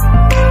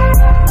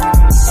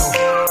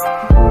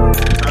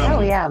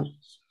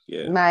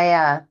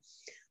Yeah.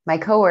 My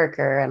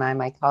coworker and I,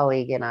 my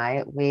colleague and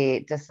I,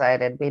 we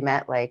decided we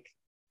met like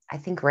I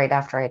think right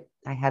after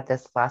I had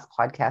this last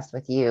podcast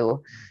with you,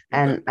 Okay.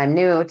 and I'm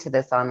new to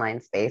this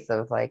online space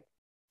of like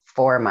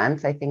 4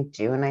 months. I think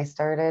June I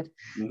started,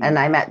 and Hmm.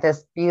 I met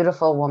this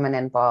beautiful woman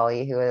in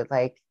Bali who was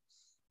like,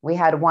 we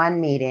had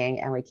one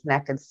meeting and we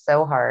connected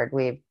so hard.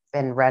 We've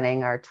been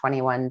running our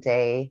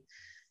 21-day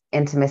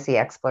intimacy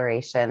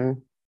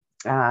exploration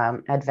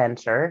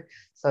adventure.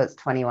 So it's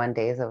 21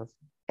 days of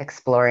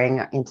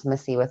exploring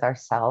intimacy with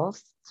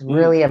ourselves. It's Mm.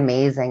 really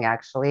amazing,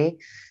 actually.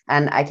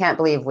 And I can't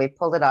believe we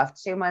pulled it off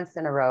 2 months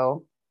in a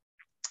row.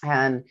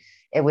 And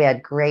we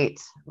had great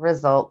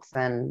results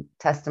and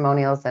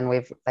testimonials. And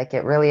we've like,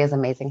 it really is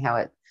amazing how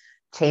it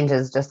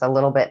changes just a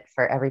little bit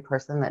for every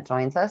person that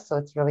joins us. So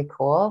it's really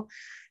cool.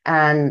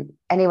 And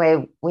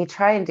anyway, we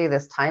try and do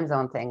this time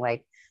zone thing.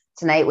 Like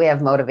tonight we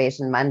have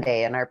Motivation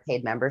Monday in our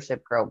paid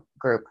membership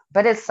group,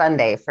 but it's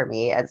Sunday for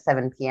me at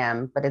 7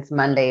 p.m., but it's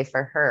Monday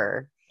for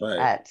her Right.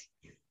 at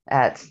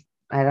at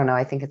I don't know,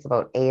 I think it's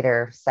about 8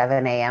 or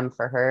 7 a.m.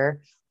 for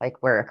her.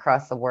 Like we're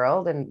across the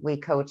world, and we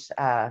coach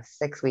a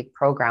 6 week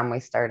program we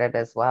started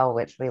as well,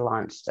 which we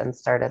launched and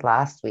started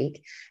last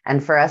week.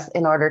 And for us,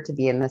 in order to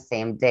be in the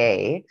same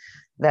day,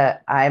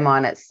 that I'm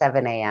on at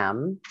 7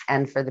 a.m.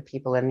 And for the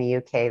people in the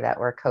UK that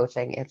we're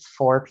coaching, it's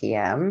 4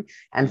 p.m.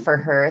 And for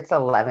Mm. her, it's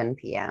 11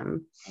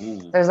 p.m.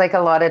 Mm. There's like a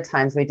lot of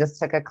times we just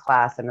took a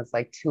class and it's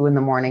like 2 in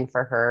the morning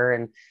for her.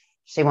 And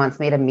she wants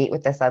me to meet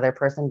with this other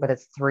person, but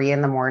it's 3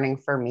 in the morning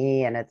for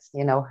me. And it's,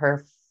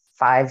 her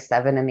 5,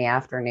 7 in the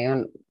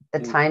afternoon. The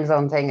Mm. time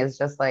zone thing is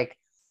just like,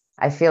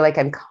 I feel like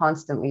I'm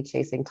constantly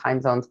chasing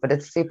time zones, but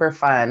it's super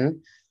fun.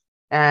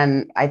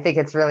 And I think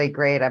it's really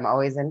great. I'm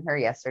always in her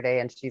yesterday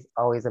and she's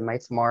always in my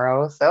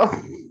tomorrow. So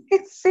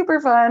it's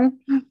super fun.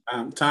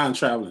 Time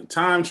traveling.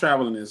 Time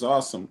traveling is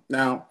awesome.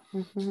 Now,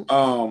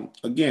 Mhm.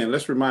 again,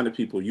 let's remind the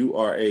people you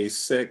are a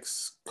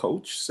sex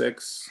coach,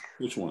 sex,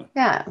 which one?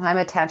 Yeah, I'm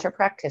a Tantra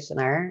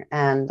practitioner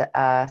and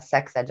a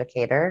sex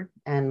educator.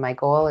 And my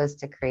goal is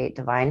to create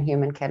divine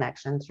human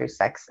connection through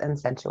sex and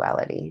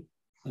sensuality.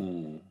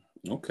 Mm.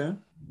 Okay.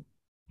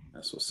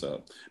 That's what's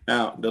up.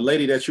 Now, the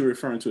lady that you're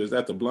referring to, is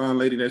that the blonde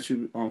lady that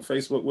you on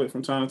Facebook with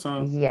from time to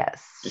time?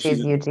 Yes, And she's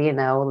she's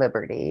Eugenia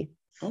Liberty.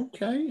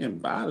 okay in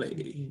Bali.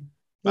 Mhm.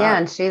 Yeah, Bali.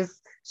 and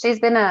she's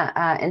been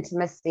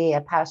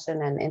a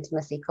passion and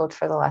intimacy coach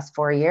for the last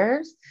 4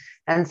 years.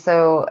 And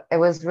so it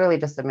was really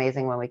just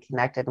amazing when we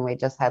connected and we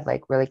just had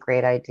like really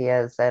great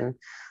ideas. And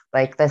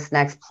like this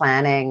next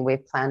planning, we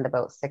planned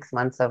about 6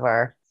 months of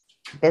our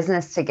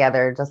business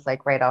together, just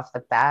like right off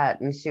the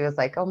bat. And she was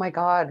like, oh my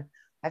God,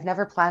 I've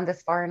never planned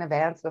this far in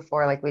advance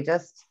before. Like we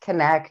just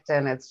connect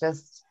and it's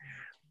just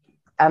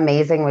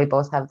amazing. We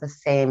both have the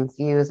same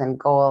views and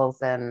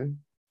goals and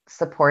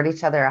support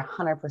each other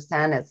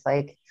 100%. It's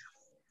like,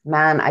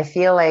 man, I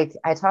feel like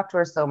I talk to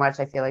her so much.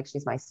 I feel like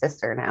she's my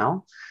sister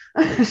now.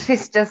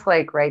 She's just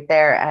like right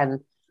there.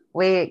 And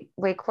we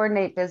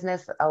coordinate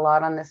business a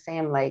lot on the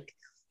same like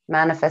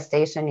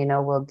manifestation.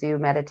 We'll do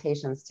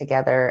meditations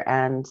together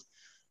and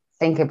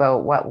think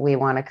about what we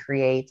want to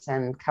create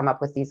and come up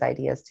with these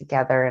ideas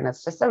together. And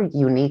it's just a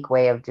unique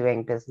way of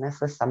doing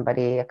business with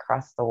somebody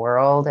across the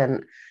world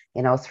and,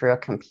 through a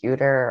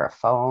computer or a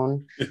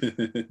phone.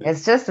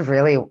 It's just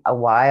really a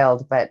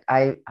wild, but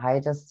I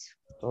just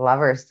love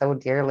her so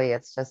dearly.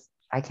 It's just,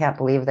 I can't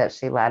believe that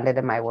she landed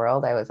in my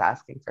world. I was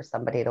asking for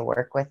somebody to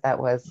work with that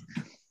was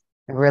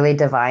a really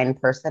divine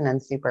person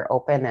and super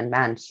open. And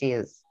man, she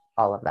is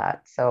all of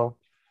that. So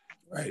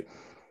Right.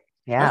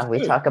 That's yeah, we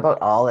good. talk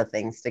about all the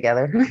things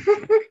together.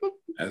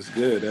 That's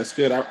good. That's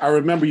good. I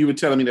remember you were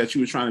telling me that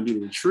you were trying to do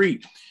the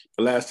retreat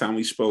the last time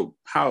we spoke.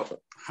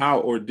 How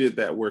or did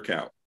that work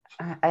out?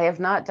 I have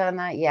not done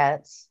that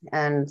yet.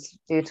 And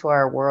due to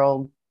our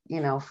world,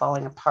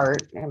 falling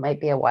apart, it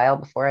might be a while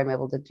before I'm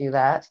able to do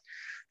that.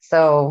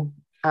 So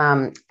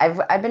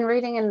I've been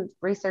reading and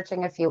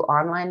researching a few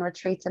online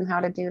retreats and how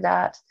to do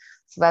that.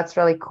 So that's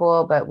really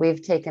cool. But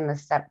we've taken the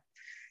step,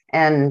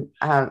 and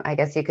I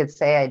guess you could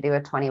say I do a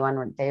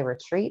 21-day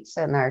retreat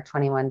and our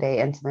 21-day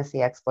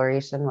intimacy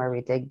exploration where we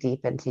dig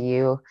deep into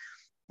you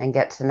and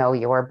get to know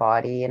your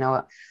body.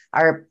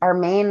 Our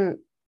main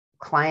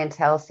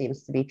clientele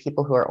seems to be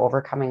people who are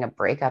overcoming a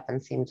breakup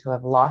and seem to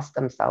have lost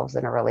themselves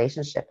in a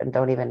relationship and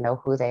don't even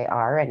know who they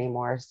are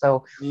anymore.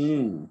 So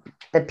Mm.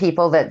 the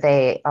people that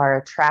they are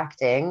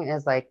attracting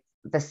is like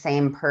the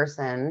same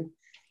person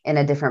in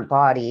a different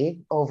body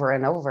over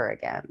and over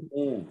again.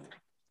 Mm.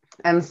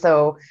 And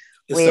so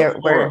It's the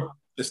we're aura.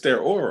 It's their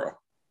aura.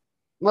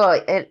 well,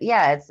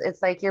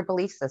 it's like your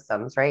belief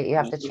systems, right? You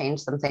have to Mhm. change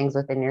some things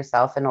within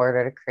yourself in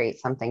order to create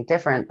something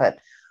different. But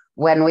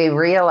when we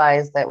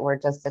realize that we're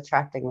just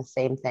attracting the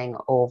same thing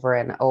over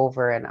and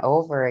over and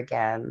over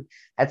again,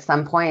 at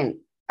some point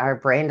our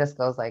brain just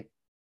goes like,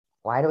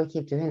 why do we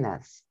keep doing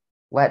this?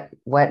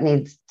 What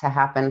needs to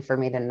happen for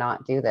me to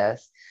not do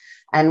this?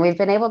 And we've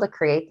been able to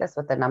create this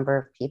with a number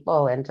of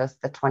people in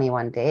just the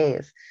 21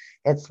 days.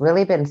 It's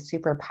really been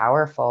super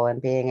powerful in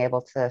being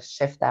able to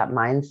shift that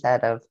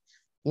mindset of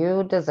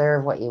you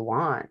deserve what you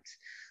want,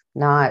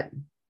 not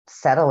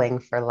settling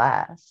for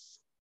less.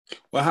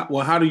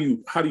 How do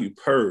you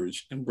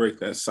purge and break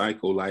that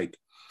cycle? Like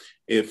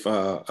if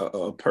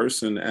a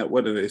person at,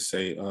 what do they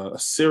say, a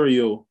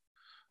serial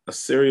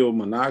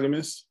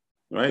monogamous,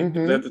 right?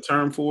 Is that the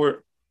term for it?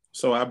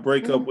 So I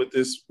break up with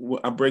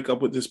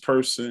this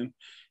person,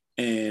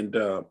 and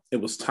it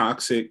was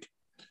toxic.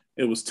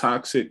 It was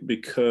toxic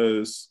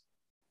because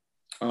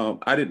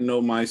I didn't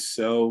know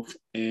myself,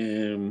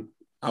 and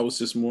I was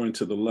just more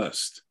into the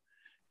lust.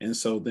 And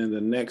so then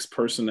the next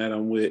person that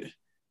I'm with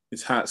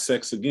is hot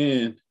sex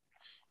again.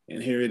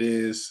 And here it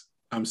is,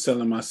 I'm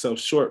selling myself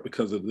short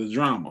because of the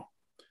drama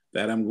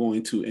that I'm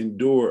going to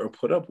endure or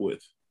put up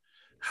with.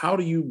 How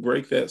do you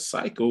break that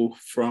cycle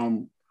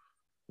from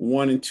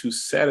wanting to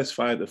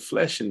satisfy the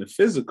flesh and the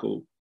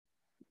physical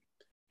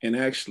and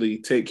actually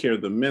take care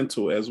of the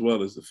mental as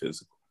well as the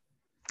physical?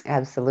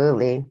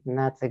 Absolutely. And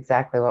that's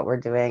exactly what we're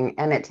doing.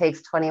 And it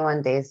takes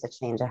 21 days to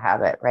change a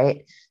habit,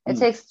 right? It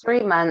takes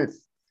 3 months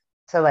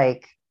to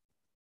like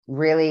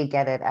really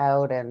get it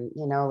out. And,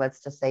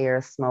 let's just say you're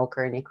a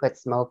smoker and you quit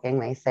smoking.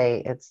 They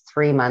say it's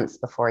 3 months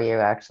before you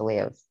actually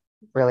have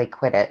really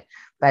quit it,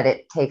 but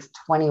it takes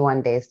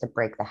 21 days to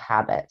break the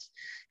habit.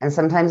 And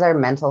sometimes our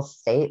mental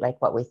state,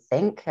 like what we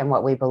think and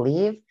what we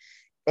believe,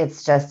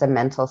 it's just a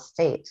mental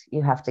state.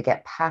 You have to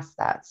get past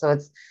that. So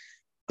it's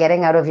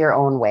getting out of your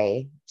own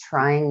way,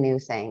 trying new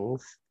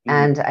things.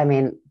 And I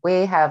mean,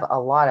 we have a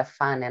lot of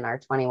fun in our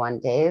 21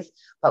 days,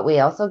 but we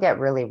also get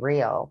really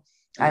real.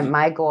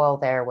 My goal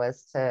there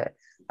was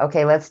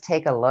okay, let's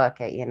take a look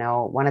at,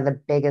 one of the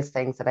biggest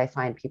things that I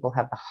find people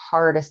have the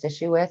hardest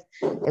issue with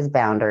is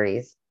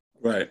boundaries.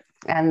 Right.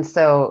 And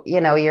so,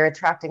 you're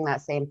attracting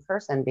that same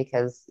person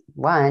because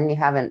one, you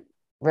haven't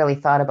really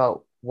thought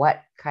about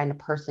what kind of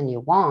person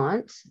you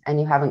want, and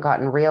you haven't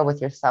gotten real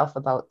with yourself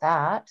about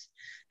that.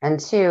 And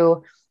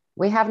two,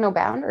 we have no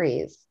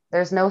boundaries.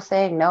 There's no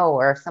saying no,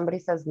 or if somebody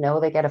says no,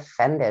 they get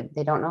offended.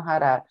 They don't know how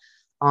to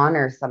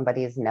honor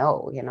somebody's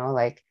no,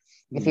 like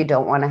if you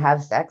don't want to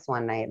have sex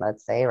one night,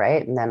 let's say,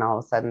 right? And then all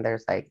of a sudden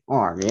there's like,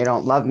 oh, you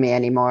don't love me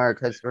anymore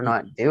because we're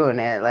not doing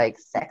it. Like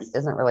sex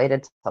isn't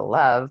related to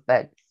love,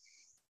 but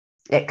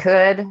it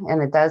could,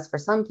 and it does for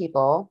some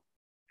people.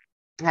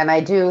 And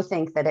I do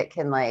think that it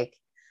can, like,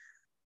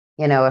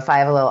 if I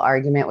have a little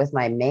argument with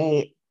my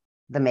mate,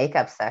 the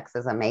makeup sex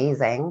is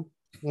amazing.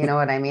 You know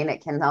what I mean?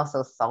 It can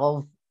also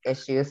solve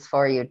issues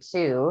for you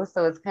too.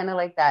 So it's kind of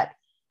like that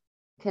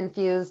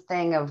confused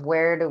thing of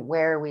where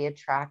are we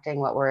attracting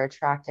what we're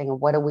attracting, and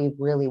what do we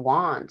really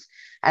want?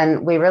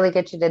 And we really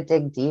get you to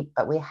dig deep,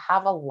 but we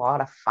have a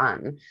lot of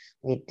fun.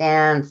 We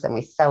dance and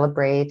we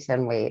celebrate,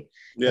 and we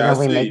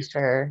make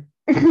sure.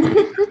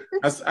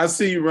 I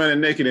see you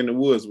running naked in the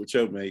woods with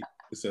your mate.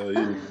 So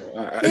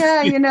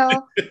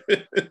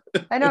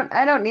I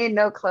don't need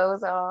no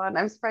clothes on.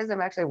 I'm surprised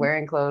I'm actually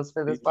wearing clothes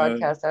for this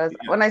podcast.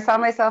 When I saw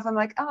myself, I'm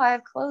like, oh, I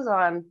have clothes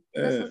on.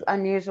 This is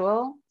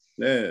unusual.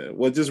 Yeah.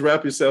 Well, just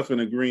wrap yourself in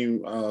a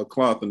green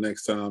cloth the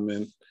next time,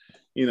 and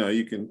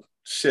you can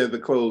shed the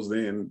clothes,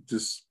 then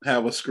just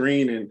have a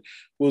screen, and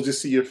we'll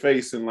just see your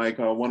face in like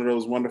one of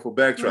those wonderful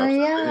backdrops. Oh,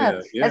 yeah.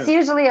 That's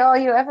usually all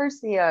you ever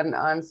see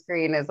on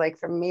screen is like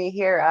from me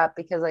here up,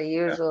 because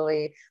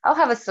I'll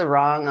have a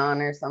sarong on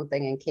or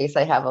something in case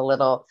I have a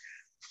little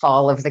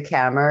fall of the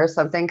camera or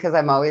something, because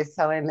I'm always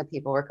telling the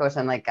people we're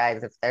coaching, like,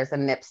 guys, if there's a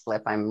nip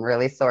slip, I'm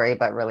really sorry,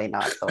 but really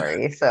not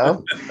sorry.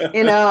 So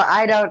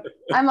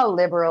I'm a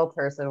liberal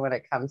person when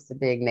it comes to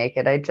being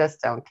naked. I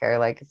just don't care.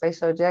 Like if I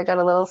showed you I got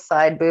a little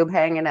side boob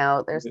hanging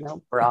out, there's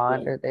no bra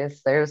under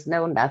this, there's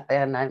no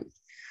nothing. I'm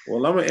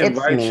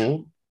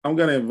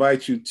gonna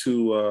invite you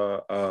to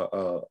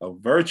a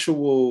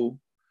virtual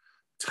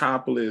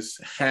topless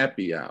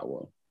happy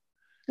hour.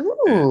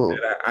 Ooh. And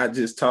I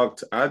just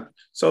talked.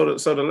 So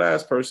the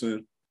last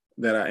person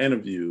that I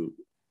interviewed,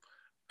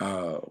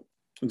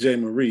 Jay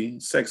Marie,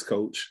 sex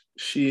coach,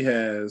 she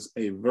has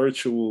a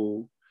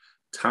virtual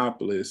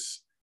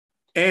topless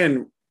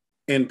and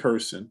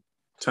in-person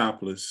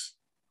topless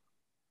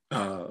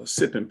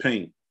sip and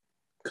paint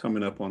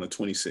coming up on the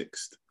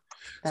 26th.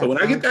 So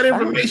when I get that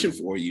information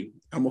for you,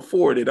 I'm gonna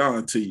forward it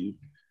on to you.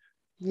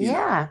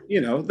 Yeah.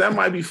 That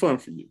might be fun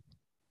for you.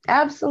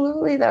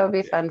 Absolutely. That would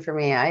be fun for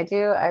me. I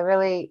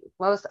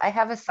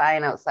have a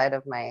sign outside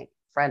of my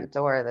front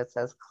door that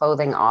says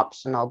clothing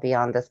optional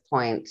beyond this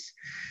point.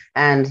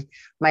 And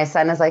my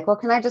son is like, well,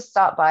 can I just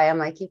stop by? I'm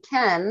like, you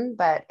can,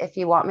 but if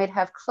you want me to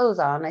have clothes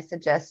on, I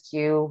suggest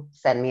you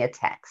send me a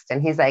text.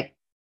 And he's like,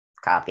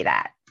 copy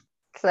that.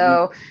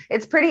 So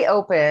it's pretty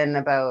open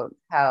about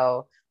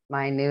how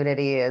my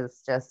nudity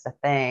is just a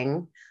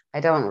thing.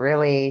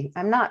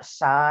 I'm not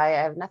shy.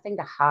 I have nothing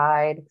to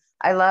hide.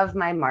 I love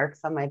my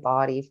marks on my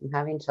body from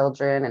having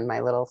children and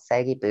my little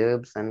saggy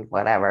boobs and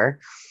whatever.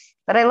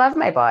 But I love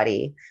my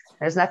body.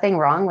 There's nothing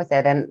wrong with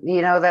it. And,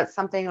 that's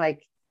something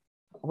like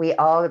we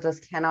all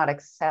just cannot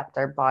accept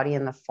our body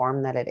in the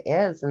form that it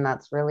is. And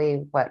that's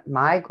really what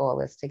my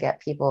goal is, to get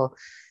people,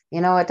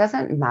 it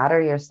doesn't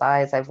matter your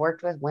size. I've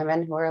worked with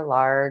women who are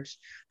large.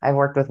 I've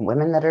worked with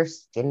women that are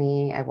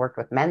skinny. I've worked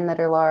with men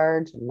that are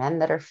large, men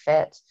that are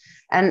fit.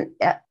 And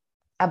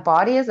a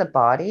body is a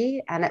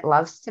body and it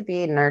loves to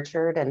be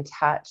nurtured and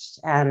touched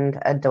and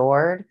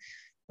adored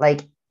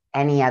like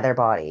any other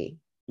body.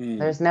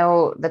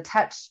 Mm. The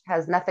touch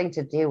has nothing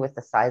to do with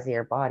the size of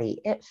your body.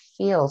 It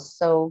feels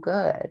so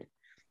good.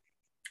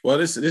 Well,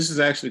 this is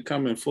actually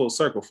coming full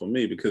circle for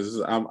me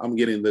because I'm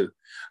getting the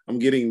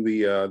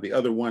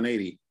other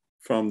 180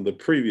 from the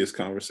previous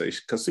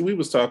conversation. Because see, we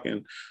was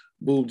talking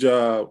boob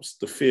jobs,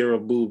 the fear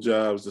of boob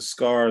jobs, the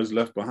scars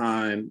left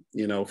behind,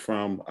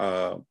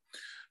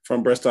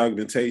 from breast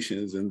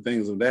augmentations and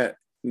things of that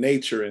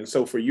nature. And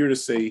so for you to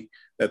say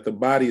that the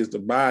body is the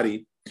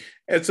body,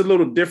 it's a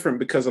little different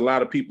because a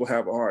lot of people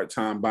have a hard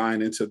time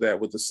buying into that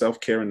with the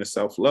self-care and the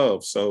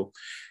self-love. So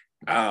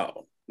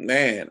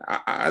man,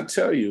 I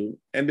tell you,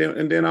 and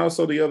then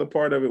also the other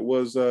part of it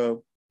was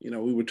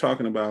we were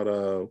talking about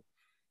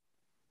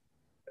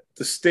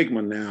the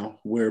stigma now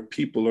where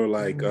people are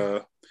like,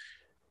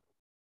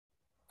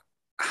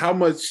 how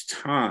much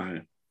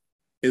time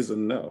is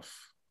enough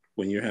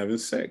when you're having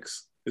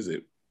sex? Is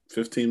it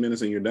 15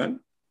 minutes and you're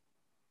done?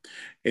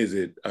 Is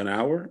it an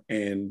hour?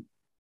 And,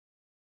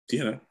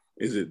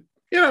 is it,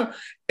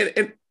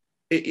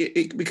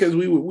 because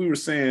we were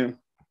saying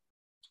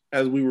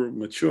as we were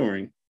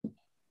maturing,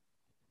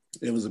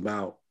 it was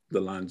about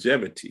the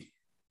longevity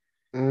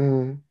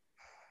in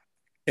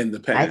the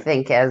past. I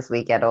think as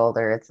we get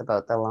older, it's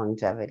about the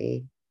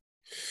longevity.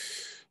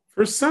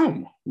 For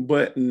some,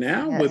 but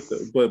now Yes.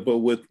 with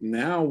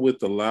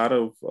a lot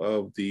of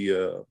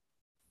the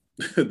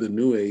the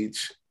new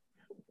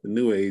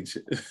age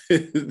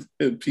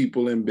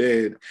people in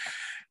bed,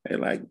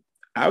 and like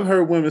I've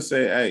heard women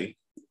say, "Hey,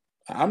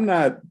 I'm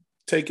not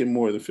taking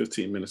more than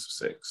 15 minutes of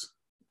sex."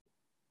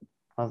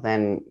 Well,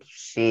 then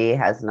she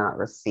has not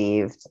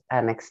received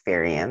an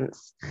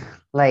experience.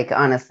 Like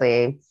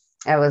honestly,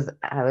 I was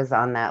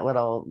on that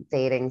little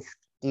dating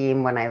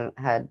scheme when I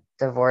had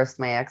divorced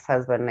my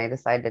ex-husband and I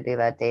decided to do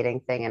that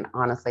dating thing. And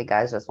honestly,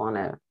 guys just want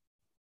to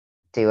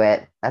do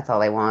it. That's all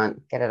they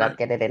want. Get it up,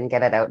 get it in,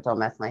 get it out. Don't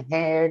mess my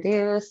hair,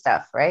 do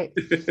stuff, right?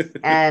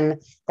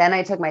 And then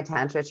I took my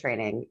tantra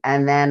training,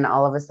 and then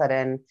all of a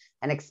sudden,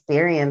 an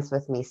experience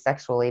with me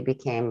sexually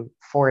became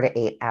 4 to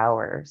 8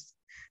 hours.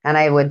 And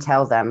I would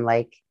tell them,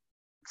 like,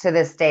 to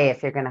this day,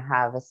 if you're going to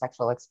have a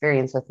sexual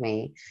experience with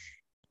me,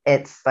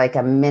 it's like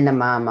a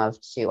minimum of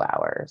 2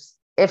 hours.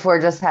 If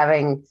we're just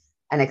having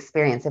an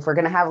experience, if we're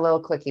going to have a little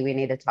quickie, we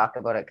need to talk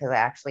about it because I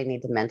actually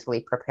need to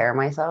mentally prepare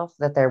myself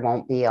that there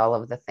won't be all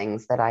of the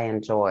things that I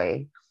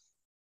enjoy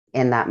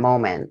in that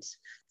moment.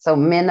 So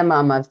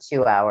minimum of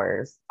 2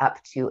 hours,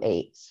 up to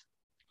 8,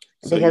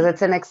 because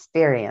it's an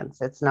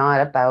experience. It's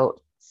not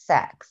about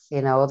sex.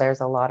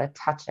 There's a lot of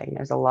touching,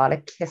 there's a lot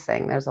of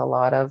kissing, there's a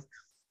lot of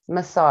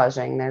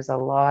massaging, there's a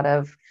lot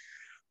of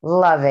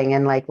loving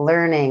and like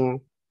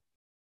learning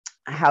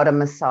how to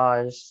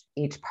massage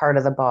each part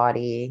of the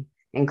body,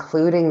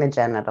 including the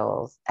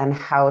genitals, and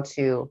how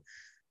to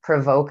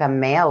provoke a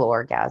male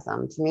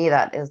orgasm. To me,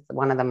 that is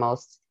one of the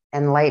most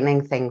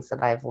enlightening things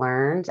that I've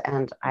learned.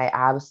 And I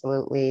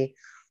absolutely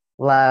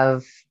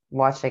love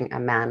watching a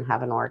man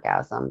have an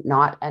orgasm,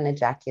 not an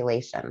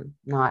ejaculation,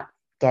 not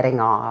getting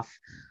off,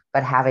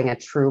 but having a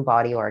true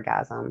body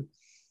orgasm.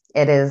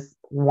 It is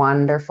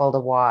wonderful to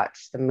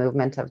watch the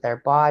movement of their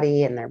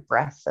body and their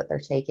breaths that they're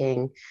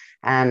taking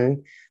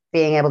and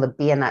being able to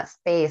be in that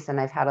space. And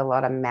I've had a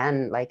lot of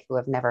men like who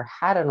have never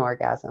had an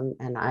orgasm,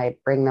 and I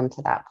bring them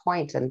to that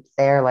point and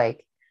they're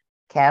like,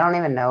 okay, I don't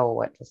even know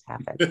what just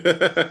happened.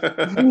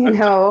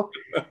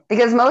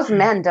 Because most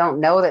men don't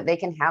know that they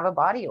can have a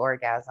body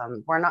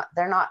orgasm.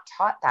 They're not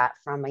taught that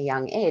from a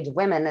young age.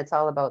 Women, it's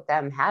all about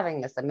them having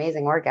this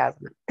amazing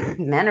orgasm.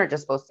 Men are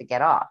just supposed to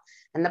get off.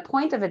 And the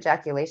point of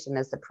ejaculation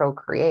is to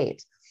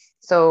procreate.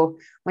 So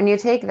when you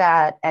take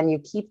that and you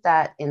keep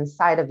that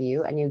inside of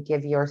you and you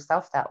give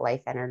yourself that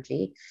life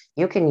energy,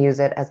 you can use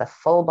it as a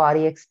full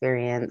body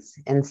experience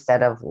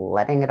instead of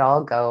letting it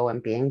all go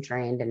and being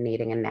drained and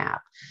needing a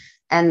nap.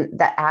 And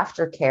the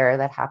aftercare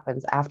that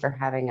happens after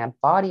having a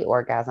body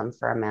orgasm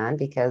for a man,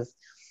 because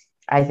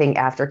I think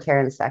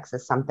aftercare in sex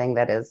is something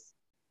that is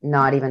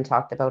not even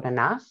talked about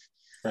enough.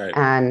 Right.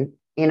 And,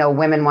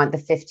 women want the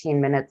 15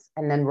 minutes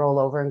and then roll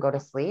over and go to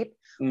sleep.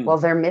 Well,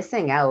 they're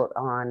missing out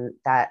on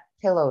that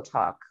pillow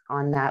talk,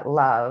 on that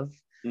love,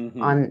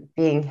 on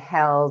being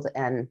held.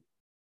 And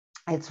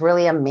it's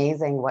really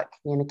amazing what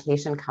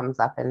communication comes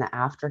up in the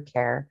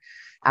aftercare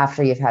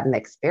after you've had an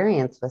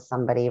experience with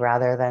somebody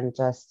rather than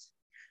just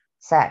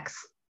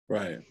sex.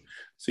 Right.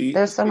 See,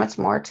 there's so much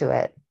more to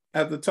it.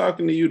 After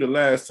talking to you the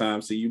last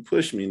time, you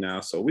pushed me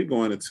now. So we're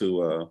going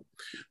into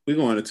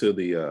the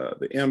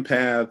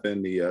empath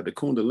and the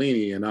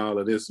Kundalini and all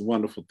of this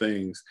wonderful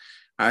things.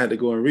 I had to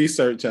go and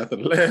research after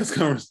the last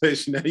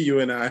conversation that you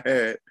and I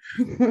had.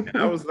 And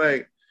I was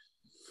like,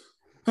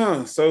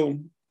 so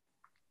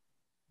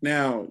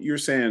now you're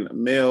saying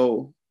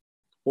male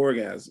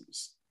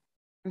orgasms.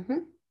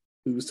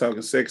 We was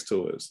talking sex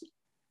toys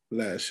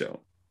last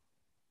show.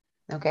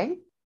 Okay.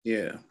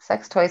 Yeah.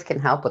 Sex toys can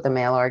help with the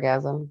male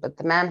orgasm, but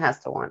the man has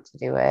to want to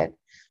do it.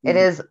 It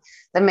Mhm. is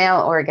the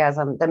male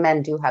orgasm. The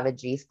men do have a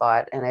G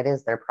spot and it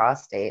is their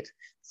prostate.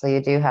 So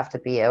you do have to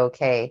be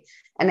okay.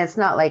 And it's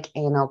not like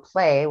anal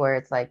play where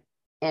it's like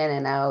in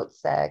and out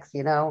sex,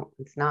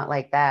 it's not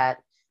like that.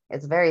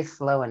 It's very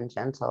slow and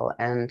gentle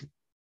and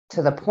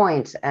to the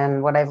point.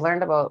 And what I've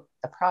learned about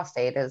the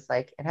prostate is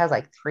like it has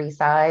like three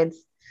sides,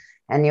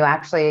 and you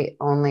actually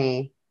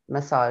only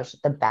massage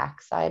the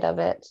back side of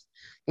it.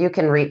 You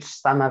can reach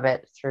some of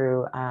it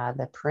through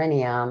the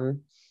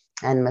perineum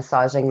and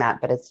massaging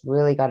that, but it's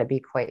really got to be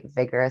quite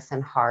vigorous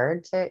and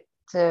hard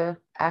to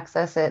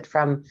access it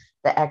from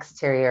the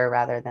exterior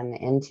rather than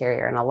the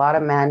interior. And a lot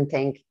of men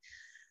think,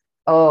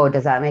 oh,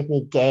 does that make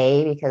me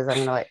gay because I'm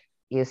gonna let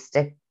you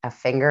stick a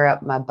finger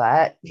up my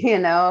butt?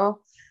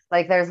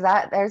 Like there's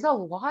a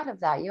lot of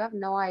that. You have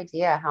no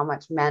idea how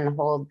much men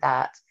hold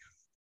that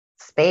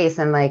space.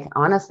 And like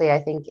honestly, I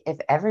think if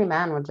every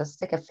man would just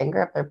stick a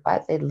finger up their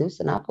butt, they'd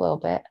loosen up a little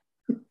bit.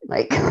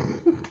 Like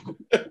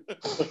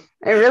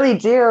I really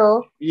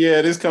do.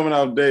 Yeah, this coming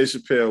out Dave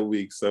Chappelle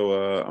week, so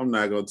I'm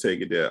not gonna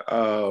take it there.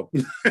 But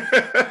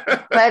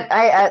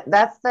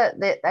that's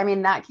I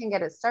mean, that can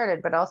get it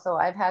started. But also,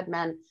 I've had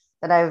men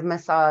that I've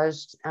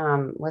massaged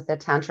with a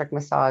tantric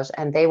massage,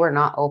 and they were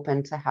not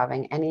open to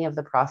having any of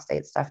the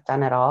prostate stuff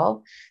done at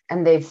all,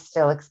 and they've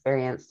still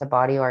experienced a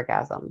body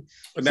orgasm.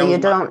 And So you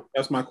don't.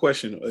 that's my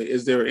question.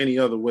 Is there any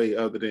other way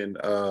other than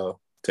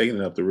taking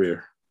it up the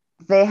rear?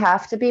 They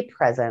have to be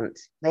present.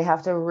 They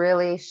have to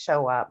really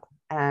show up,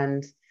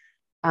 and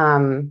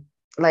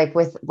like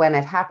with when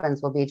it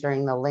happens, will be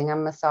during the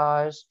lingam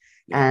massage,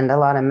 Yeah. and a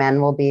lot of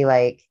men will be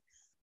like,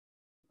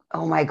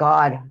 oh my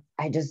God,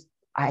 I just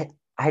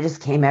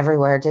came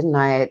everywhere, didn't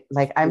I?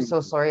 Like, I'm so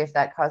sorry if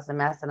that caused a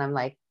mess. And I'm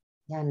like,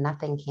 yeah,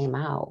 nothing came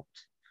out.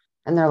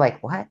 And they're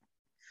like, what?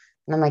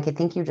 And I'm like, I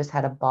think you just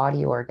had a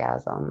body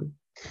orgasm.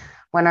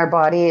 When our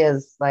body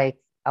is like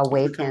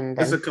awakened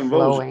It's a and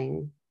convulsion.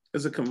 flowing.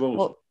 It's a convulsion.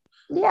 Well,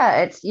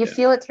 yeah, you Yeah.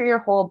 feel it through your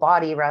whole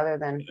body rather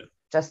than Yeah.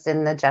 just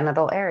in the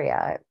genital area.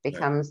 It Right.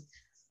 becomes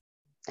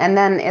and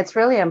then it's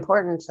really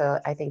important to,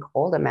 I think,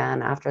 hold a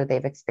man after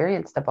they've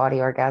experienced a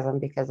body orgasm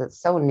because it's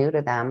so new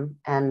to them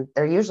and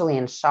they're usually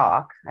in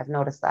shock. I've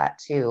noticed that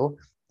too.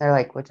 They're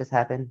like, what just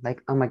happened?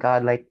 Like, oh my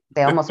God, like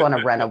they almost want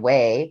to run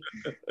away.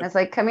 And it's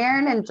like, come here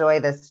and enjoy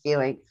this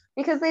feeling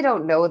because they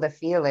don't know the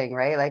feeling,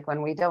 right? Like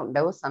when we don't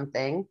know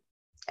something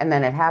and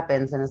then it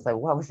happens and it's like,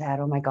 what was that?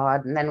 Oh my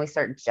God. And then we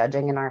start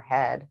judging in our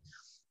head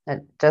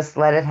and just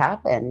let it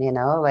happen,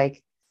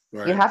 like you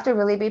Right. have to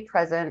really be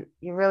present.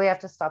 You really have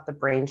to stop the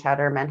brain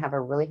chatter. Men have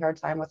a really hard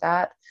time with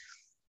that.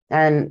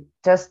 And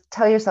just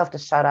tell yourself to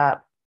shut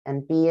up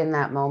and be in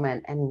that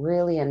moment and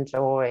really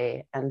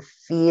enjoy and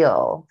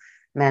feel.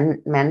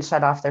 Men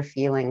shut off their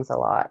feelings a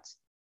lot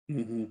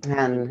Mm-hmm.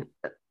 and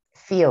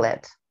feel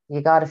it.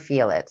 You got to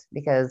feel it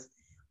because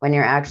when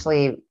you're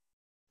actually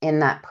in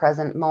that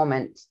present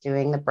moment,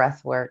 doing the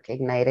breath work,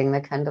 igniting the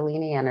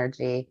Kundalini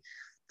energy,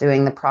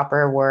 doing the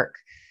proper work,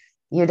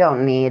 you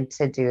don't need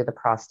to do the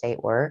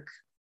prostate work.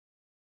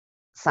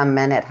 Some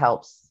men it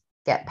helps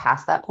get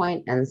past that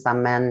point and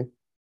some men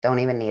don't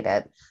even need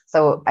it.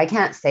 So I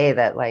can't say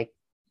that like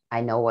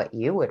I know what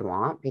you would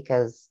want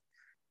because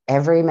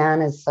every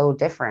man is so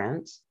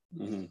different,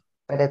 Mm-hmm.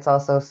 but it's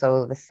also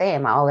so the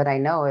same. All that I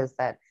know is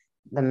that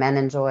the men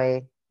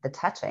enjoy the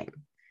touching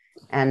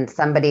and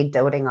somebody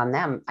doting on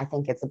them. I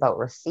think it's about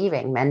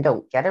receiving. Men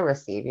don't get to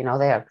receive,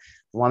 they have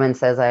woman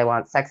says I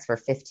want sex for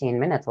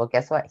 15 minutes. Well,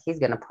 guess what? He's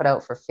going to put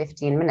out for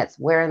 15 minutes.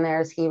 Where in there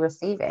is he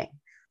receiving?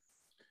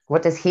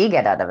 What does he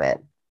get out of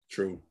it?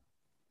 True.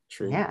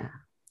 True. Yeah.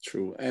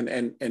 True.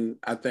 And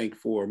I think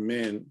for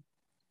men,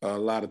 a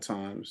lot of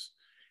times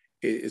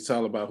it's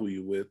all about who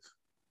you're with.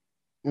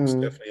 It's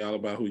definitely all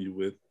about who you're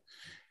with.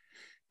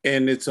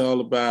 And it's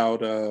all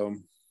about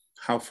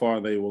how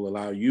far they will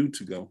allow you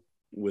to go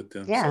with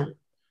them. Yeah. So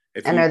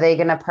if And you are they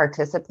going to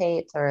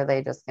participate or are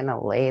they just going to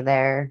lay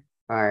there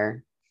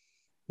or,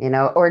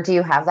 or do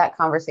you have that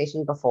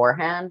conversation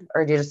beforehand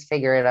or do you just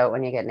figure it out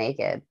when you get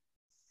naked?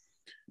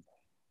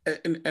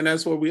 and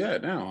that's where we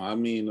at now. I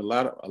mean, a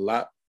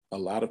lot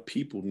of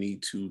people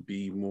need to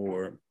be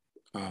more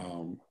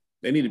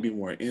they need to be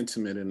more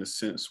intimate in the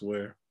sense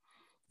where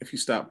if you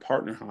stop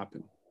partner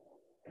hopping,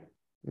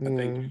 I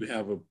think you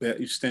have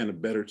you stand a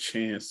better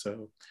chance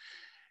of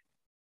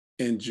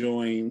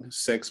enjoying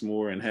sex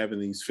more and having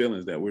these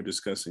feelings that we're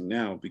discussing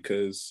now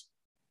because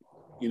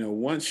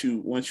once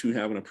you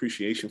have an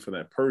appreciation for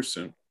that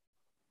person,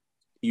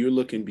 you're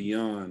looking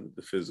beyond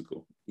the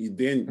physical.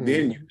 Then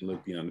you can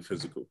look beyond the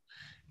physical.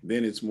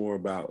 Then it's more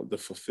about the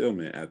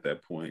fulfillment at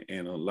that point.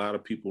 And a lot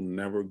of people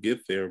never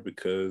get there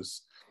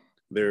because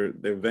they're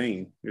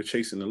vain. They're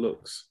chasing the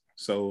looks.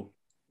 So,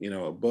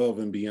 above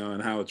and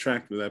beyond how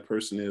attractive that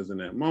person is in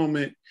that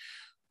moment,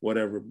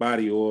 whatever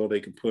body oil they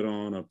can put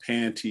on or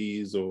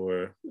panties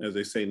or, as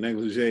they say,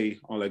 negligee,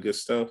 all that good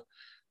stuff.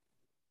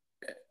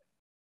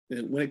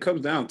 And when it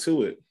comes down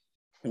to it,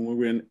 and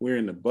when we're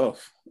in the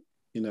buff,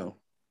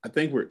 I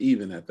think we're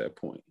even at that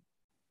point,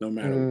 no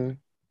matter what.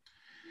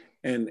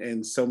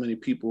 And so many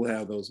people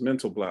have those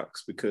mental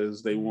blocks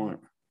because they want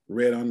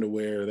red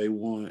underwear, they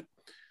want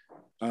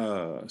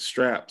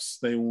straps,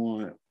 they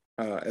want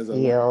as a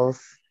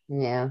Heels.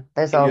 Yeah.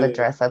 There's all the heel,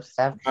 dress up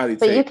stuff. body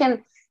But you tape.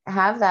 can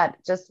have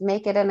that, just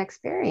make it an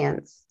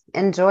experience.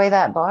 Enjoy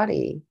that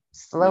body.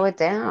 Slow Yeah, it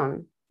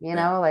down.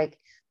 yeah. Like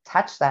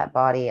touch that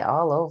body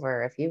all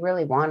over. If you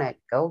really want it,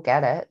 go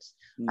get it.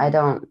 I Mhm.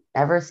 don't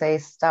ever say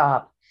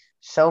stop.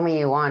 Show me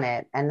you want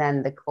it. And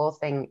then the cool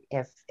thing,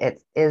 if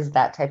it is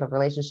that type of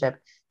relationship,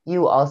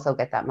 you also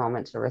get that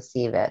moment to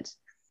receive it.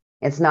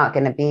 It's not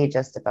going to be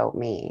just about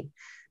me,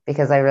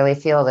 because I really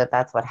feel that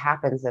that's what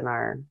happens in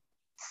our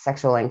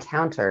sexual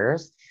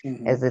encounters.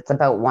 Mhm. Is it's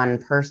about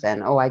one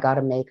person. Oh, I got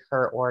to make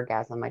her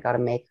orgasm. I got to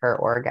make her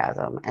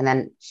orgasm. And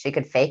then she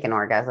could fake an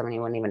orgasm and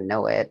you wouldn't even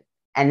know it.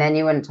 And then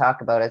you wouldn't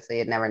talk about it. So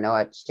you'd never know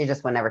it. She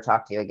just would never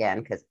talk to you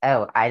again because,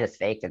 oh, I just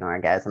faked an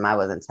orgasm. I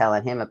wasn't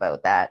telling him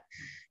about that.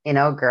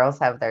 Girls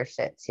have their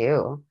shit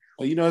too.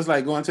 Well, it's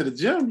like going to the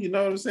gym. You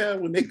know what I'm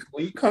saying? When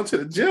you come to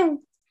the gym,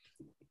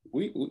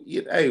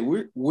 hey,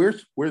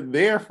 we're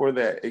there for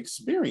that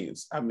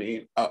experience. I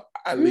mean, at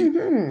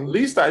Mm-hmm.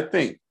 least I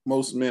think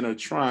most men are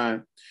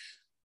trying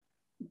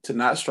to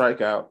not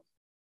strike out,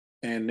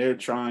 and they're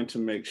trying to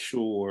make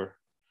sure.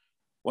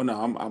 Well, no,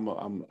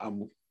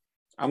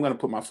 I'm gonna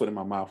put my foot in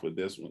my mouth with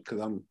this one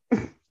because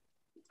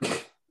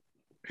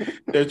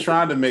they're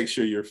trying to make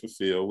sure you're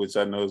fulfilled, which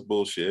I know is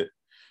bullshit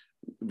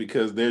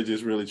because they're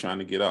just really trying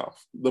to get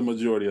off, the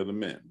majority of the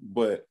men.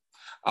 But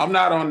I'm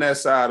not on that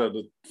side of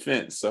the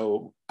fence.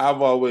 So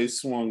I've always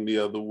swung the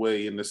other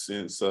way in the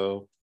sense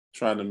of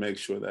trying to make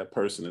sure that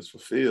person is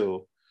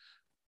fulfilled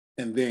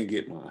and then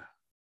get mine.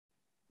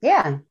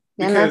 Yeah.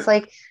 And Because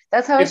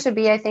that's how it if should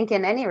be, I think,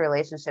 in any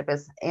relationship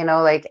is, and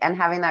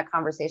having that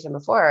conversation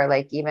before,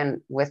 like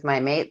even with my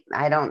mate,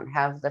 I don't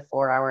have the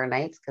 4 hour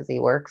nights because he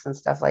works and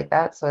stuff like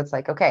that. So it's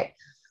like, okay,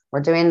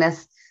 we're doing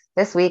this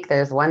week.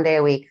 There's one day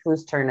a week.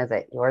 Whose turn is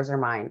it? Yours or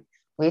mine?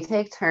 We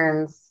take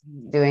turns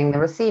doing the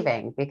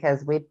receiving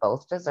because we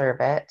both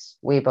deserve it.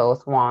 We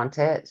both want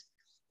it.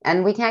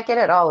 And we can't get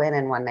it all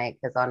in one night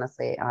because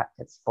honestly,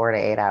 it's 4 to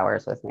 8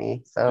 hours with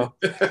me. So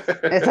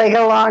it's like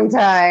a long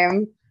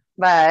time,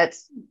 but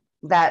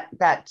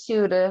that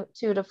 2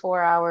 to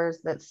 4 hours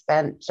that's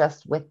spent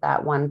just with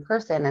that one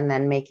person and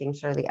then making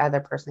sure the other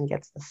person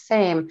gets the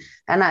same.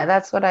 And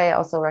that's what I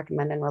also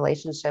recommend in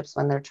relationships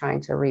when they're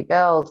trying to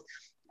rebuild,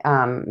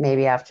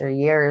 maybe after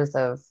years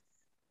of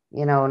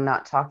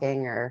not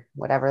talking or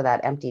whatever,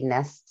 that empty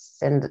nest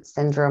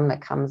syndrome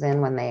that comes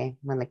in when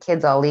the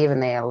kids all leave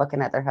and they are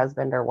looking at their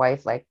husband or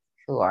wife like,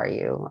 who are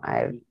you?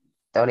 I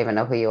don't even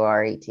know who you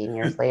are 18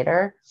 years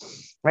later.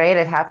 Right?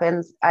 It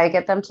happens. I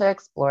get them to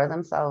explore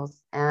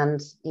themselves and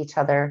each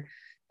other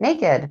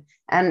naked.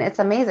 And it's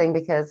amazing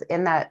because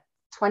in that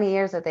 20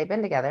 years that they've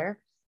been together,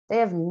 they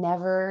have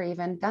never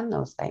even done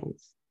those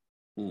things.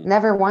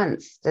 Never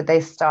once did they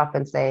stop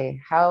and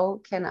say,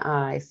 how can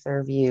I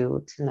serve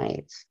you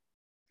tonight?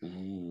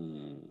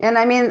 And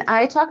I mean,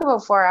 I talk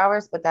about 4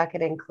 hours, but that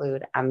could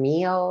include a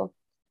meal,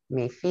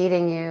 me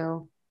feeding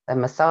you, the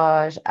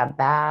massage, a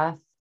bath.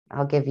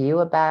 I'll give you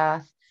a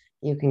bath.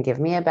 You can give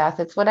me a bath.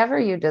 It's whatever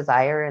you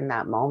desire in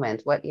that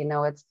moment.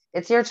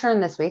 It's your turn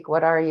this week.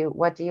 What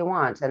do you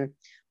want? And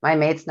my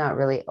mate's not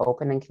really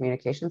open in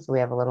communication. So we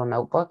have a little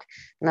notebook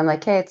and I'm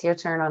like, hey, it's your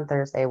turn on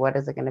Thursday. What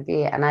is it going to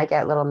be? And I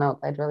get little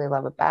notes. I'd really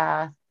love a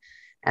bath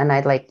and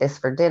I'd like this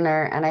for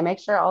dinner. And I make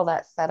sure all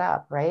that's set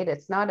up, right?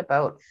 It's not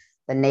about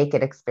the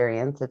naked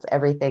experience, it's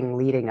everything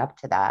leading up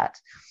to that.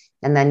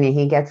 And then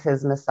he gets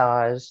his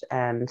massage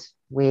and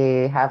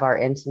we have our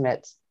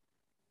intimate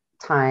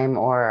time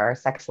or our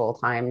sexual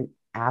time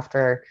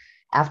after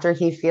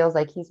he feels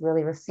like he's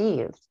really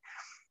received.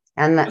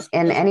 And that's,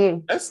 in that's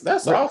any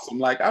that's awesome.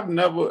 Like I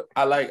know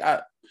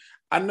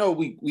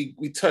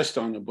we touched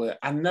on it, but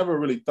I never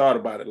really thought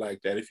about it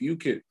like that. If you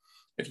could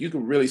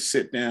really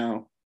sit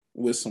down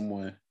with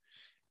someone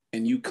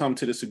and you come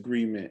to this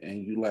agreement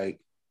and you like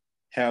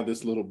have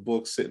this little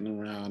book sitting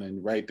around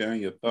and write down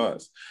your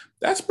thoughts.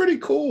 That's pretty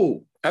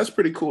cool.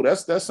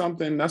 That's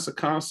something, that's a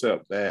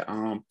concept that It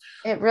I'm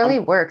really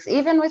works,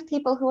 even with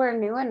people who are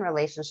new in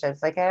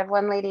relationships. Like I have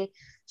one lady,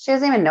 she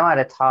doesn't even know how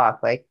to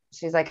talk. Like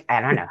she's like,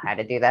 I don't know how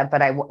to do that,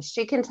 but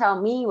she can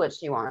tell me what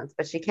she wants,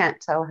 but she can't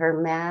tell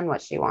her man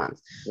what she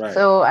wants. right,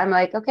 So I'm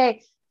like,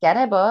 okay, get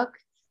a book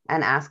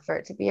and ask for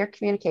it to be your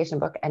communication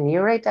book, and you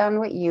write down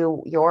what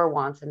your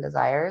wants and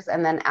desires,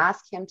 and then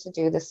ask him to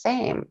do the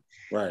same.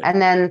 right.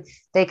 And then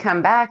they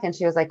come back, and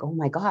she was like, oh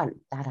my God,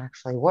 that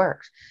actually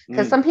worked.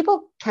 Because Mm, some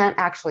people can't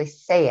actually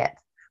say it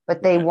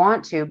but they right.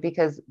 want to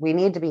because we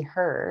need to be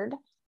heard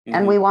and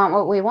Mm-hmm. we want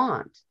what we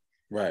want,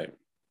 Right.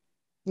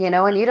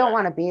 and you don't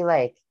want to be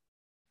like,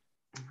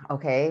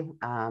 okay,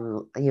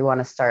 you want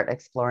to start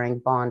exploring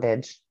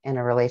bondage in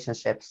a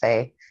relationship,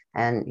 say,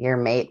 and your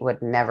mate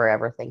would never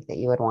ever think that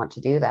you would want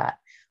to do that.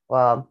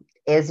 Well,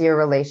 is your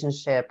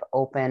relationship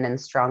open and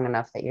strong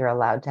enough that you're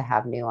allowed to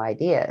have new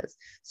ideas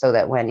so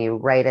that when you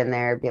write in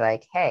there, be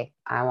like, hey,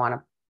 I want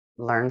to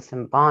learn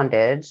some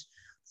bondage,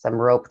 some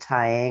rope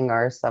tying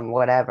or some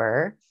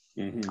whatever,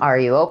 Mm-hmm. Are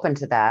you open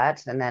to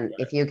that? And then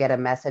if you get a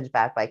message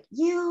back like,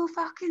 you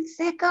fucking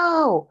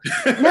sicko,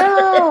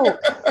 no,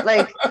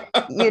 like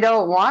you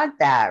don't want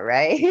that,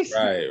 right?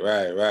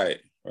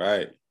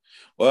 Right.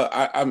 Well,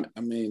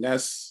 I mean,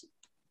 that's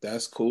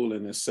cool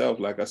in itself.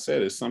 Like I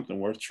said, it's something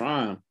worth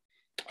trying,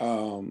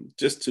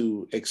 just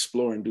to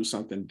explore and do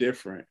something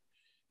different.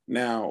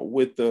 Now,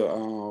 with the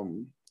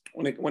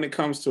when it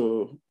comes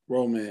to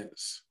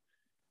romance,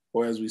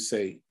 or as we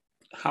say,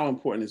 how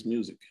important is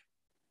music?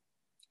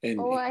 And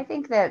Oh, I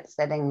think that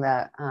setting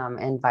the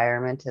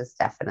environment is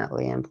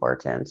definitely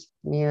important.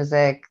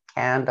 Music,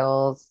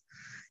 candles,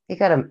 you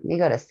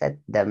gotta set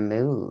the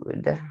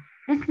mood.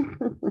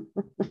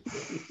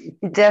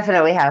 You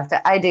definitely have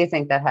to. I do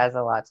think that has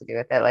a lot to do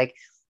with it. Like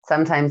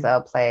sometimes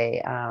I'll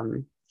play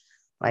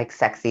like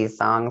sexy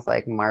songs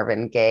like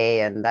Marvin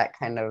Gaye and that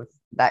kind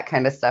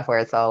of stuff where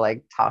it's all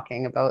like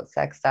talking about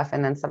sex stuff.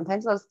 And then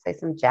sometimes I'll just play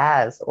some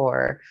jazz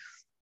or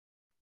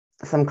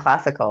some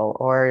classical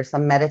or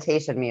some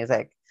meditation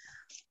music,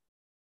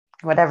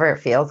 whatever it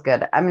feels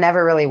good. I'm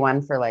never really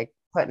one for like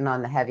putting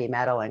on the heavy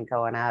metal and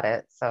going at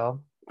it.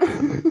 So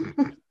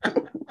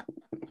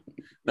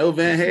no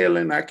Van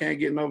Halen, I can't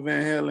get no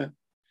Van Halen.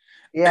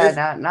 yeah, It's,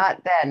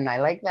 not then. I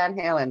like Van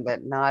Halen,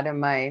 but not in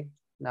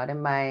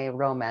my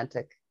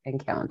romantic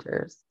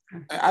encounters.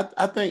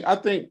 I think,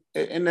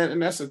 and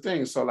that's the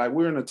thing. So like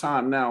we're in a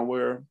time now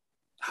where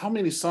how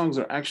many songs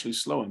are actually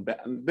slow and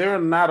there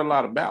are not a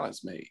lot of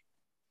ballads made.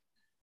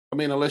 I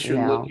mean, unless you're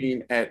No.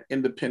 looking at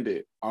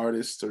independent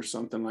artists or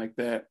something like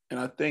that. And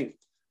I think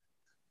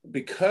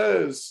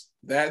because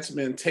that's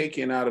been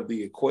taken out of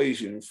the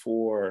equation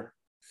for,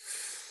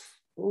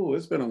 oh,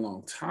 it's been a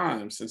long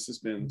time since it's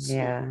been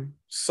Yeah.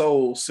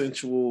 soul,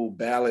 sensual,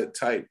 ballad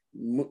type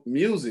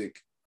music.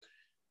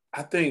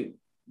 I think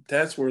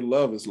that's where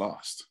love is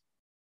lost.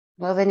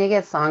 Well, then you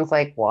get songs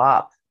like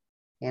WAP,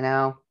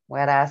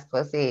 wet ass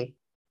pussy.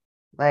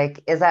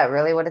 Like, is that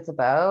really what it's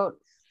about?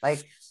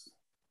 Like,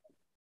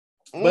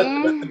 But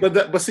eh,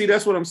 but see,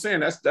 that's what I'm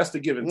saying. That's the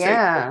give and take.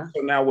 yeah.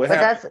 So now what But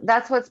happened?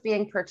 that's what's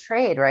being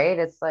portrayed, right?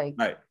 It's like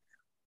Right.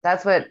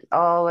 that's what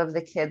all of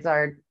the kids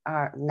are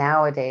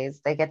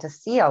nowadays. They get to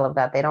see all of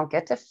that. They don't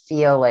get to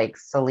feel like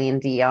Celine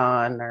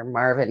Dion or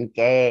Marvin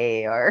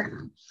Gaye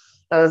or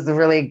those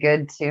really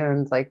good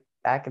tunes like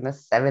back in the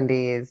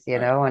 70s,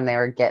 Right. when they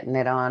were getting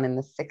it on in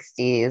the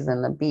 60s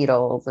and the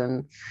Beatles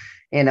and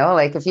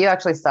like if you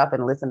actually stop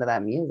and listen to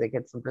that music,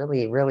 it's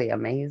really, really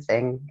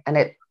amazing. And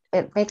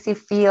it makes you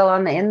feel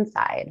on the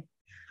inside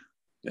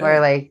where Yeah.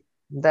 like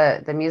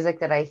the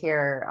music that I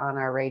hear on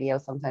our radio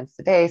sometimes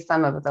today,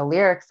 some of the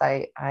lyrics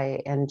I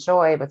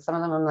enjoy, but some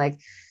of them I'm like,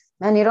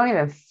 man, you don't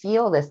even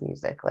feel this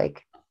music.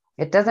 Like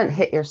it doesn't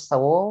hit your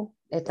soul.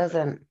 It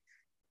doesn't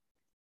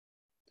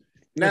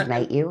Now,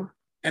 ignite you.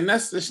 and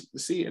that's the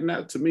see, and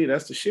that to me,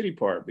 that's the shitty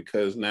part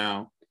because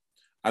now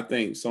I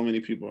think so many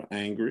people are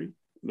angry.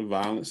 The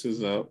violence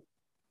is up.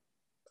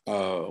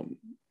 Um,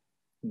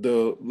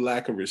 the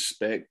lack of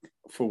respect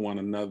for one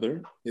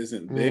another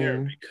isn't there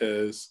Mm,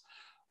 because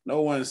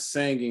no one's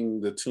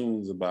singing the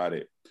tunes about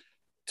it.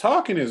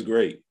 Talking is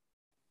great,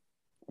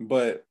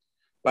 but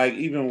like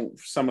even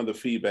some of the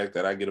feedback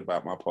that I get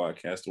about my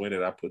podcast, the way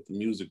that I put the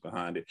music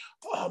behind it,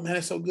 oh man,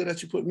 it's so good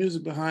that you put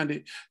music behind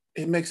it.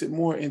 It makes it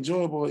more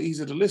enjoyable,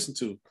 easier to listen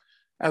to,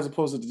 as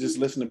opposed to just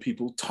listening to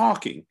people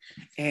talking.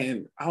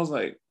 And I was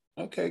like,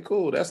 okay,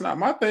 cool. That's not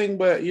my thing,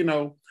 but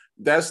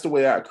that's the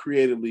way I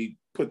creatively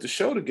put the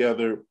show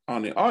together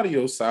on the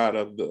audio side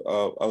of the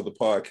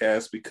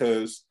podcast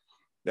because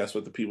that's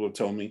what the people have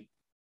told me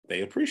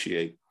they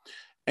appreciate.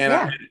 And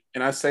I yeah.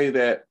 and I say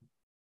that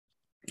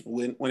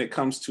when it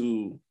comes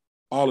to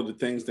all of the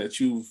things that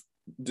you've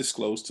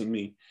disclosed to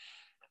me,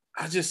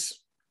 I just,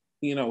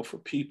 for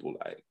people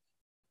like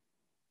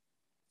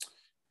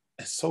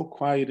it's so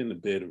quiet in the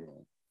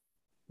bedroom.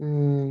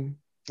 Mm,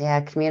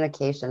 yeah.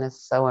 Communication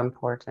is so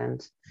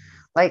important.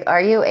 Like,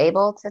 are you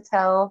able to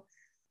tell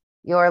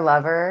your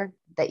lover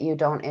that you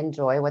don't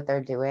enjoy what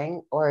they're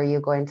doing, or are you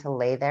going to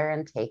lay there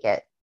and take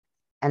it?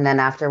 And then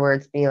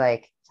afterwards be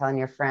like telling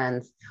your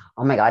friends,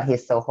 oh my God,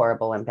 he's so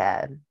horrible in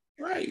bed.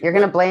 Right. You're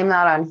going to But blame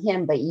that on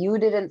him, but you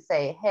didn't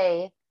say,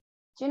 hey,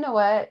 do you know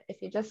what?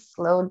 If you just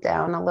slowed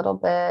down a little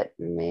bit,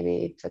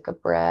 maybe took a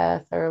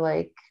breath or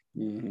like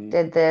mm-hmm.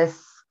 did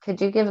this, could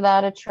you give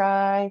that a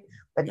try?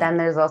 But Yeah. then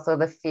there's also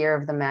the fear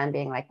of the man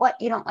being like, what?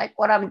 You don't like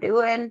what I'm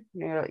doing?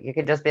 You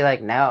could just be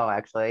like, no,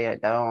 actually, I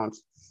don't.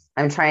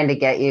 I'm trying to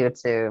get you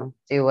to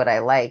do what I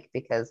like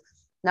because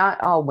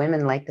not all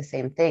women like the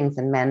same things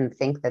and men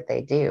think that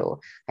they do.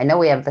 I know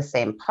we have the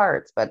same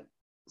parts, but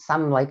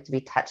some like to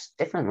be touched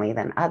differently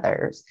than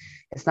others.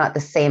 It's not the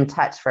same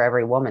touch for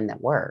every woman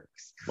that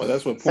works. Well,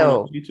 that's what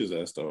porno So teaches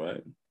us, though,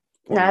 right?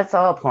 Porno. that's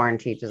all porn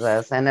teaches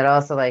us. And it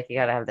also like you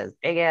gotta have this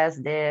big ass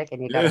dick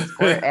and you gotta Yeah.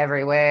 squirt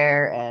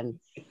everywhere. And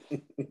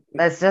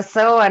that's just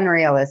so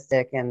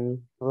unrealistic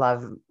and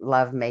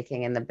love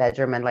making in the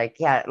bedroom. And like,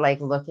 yeah, like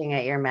looking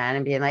at your man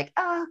and being like,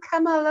 oh,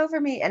 come all over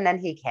me. And then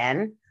he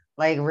can.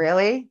 Like,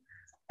 really?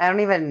 I don't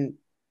even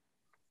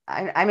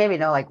I maybe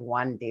know like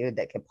one dude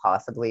that could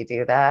possibly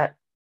do that.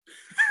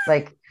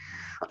 Like,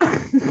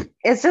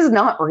 it's just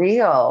not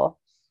real.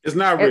 It's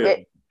not It, real.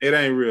 it, It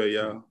ain't real,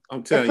 y'all. I'm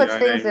it telling you, puts it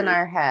things ain't in real.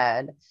 our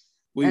head.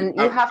 And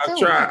you have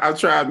to, I've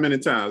tried many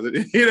times. It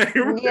ain't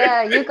real.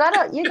 yeah, you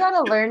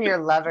gotta learn your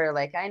lover.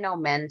 Like I know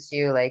men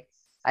too. Like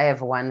I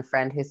have one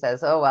friend who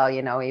says, "Oh well,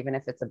 even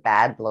if it's a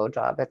bad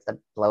blowjob, it's a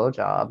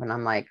blowjob." And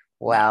I'm like,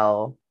 No,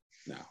 "Well,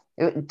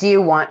 no. do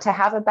you want to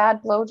have a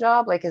bad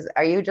blowjob? Like,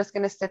 are you just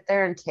gonna sit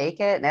there and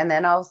take it? And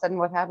then all of a sudden,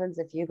 what happens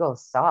if you go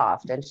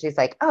soft?" And she's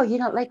like, "Oh, you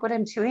don't like what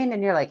I'm chewing?"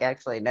 And you're like,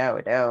 "Actually, no,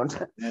 I don't."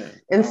 Yeah, no.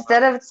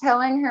 Instead of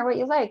telling her what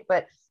you like,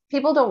 but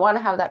people don't want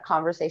to have that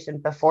conversation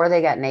before they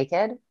get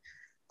naked.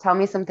 Tell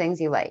me some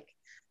things you like.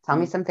 Tell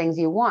me Mm. some things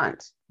you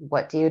want.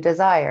 What do you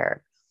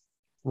desire?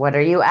 What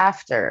are you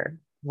after?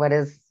 What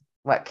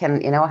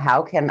can,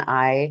 how can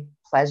I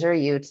pleasure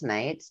you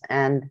tonight?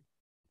 And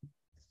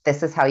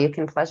this is how you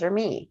can pleasure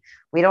me.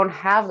 We don't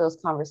have those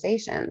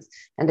conversations.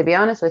 And to be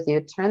honest with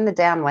you, turn the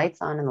damn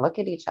lights on and look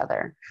at each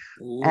other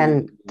Ooh.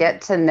 and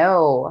get to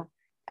know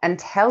and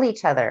tell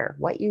each other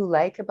what you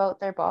like about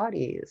their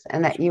bodies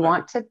and But that you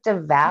want to you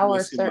devour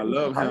might see my certain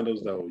love parts.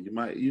 handles though.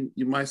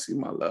 You might see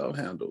my love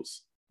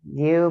handles.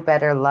 You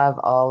better love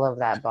all of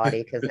that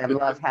body because them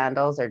love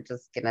handles are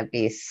just gonna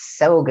be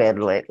so good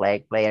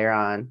like later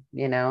on.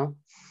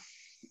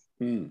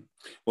 Hmm.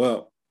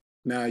 Well,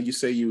 now you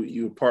say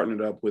you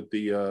partnered up with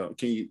the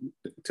can you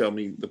tell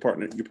me your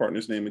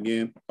partner's name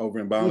again over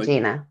in Bali?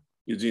 Eugenia.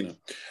 Eugenia.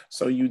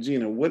 So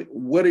Eugenia,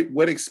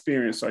 what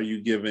experience are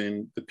you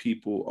giving the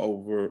people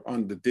over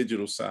on the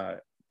digital side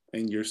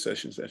in your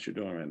sessions that you're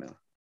doing right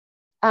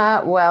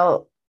now?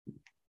 Well,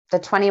 the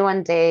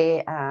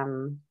 21-day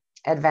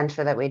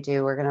adventure that we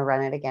do, we're gonna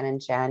run it again in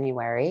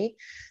January.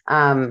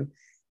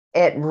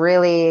 It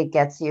really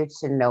gets you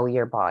to know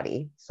your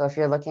body. So if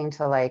you're looking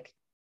to like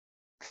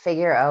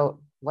figure out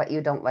what you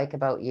don't like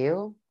about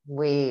you,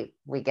 we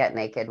get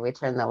naked, we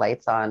turn the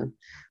lights on,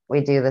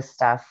 we do the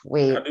stuff.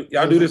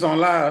 Y'all do this on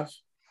live.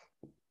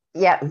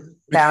 Yeah,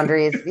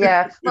 boundaries.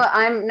 Yeah.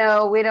 Well,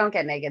 no, we don't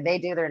get naked. They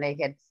do their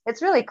naked.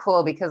 It's really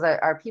cool because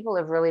our people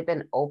have really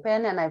been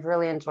open and I've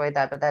really enjoyed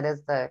that. But that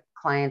is the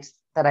client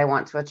that I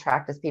want to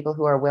attract is people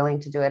who are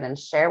willing to do it and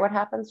share what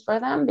happens for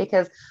them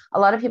because a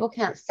lot of people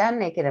can't stand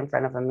naked in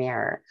front of a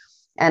mirror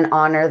and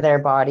honor their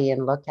body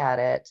and look at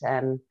it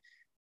and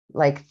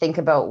like think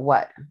about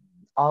what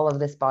all of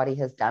this body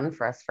has done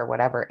for us for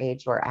whatever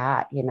age we're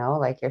at,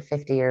 like you're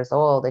 50 years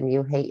old and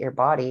you hate your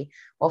body.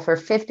 Well, for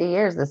 50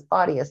 years, this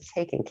body has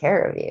taken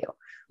care of you,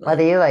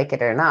 whether Right. you like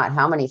it or not.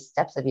 How many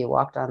steps have you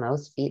walked on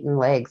those feet and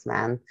legs,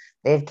 man?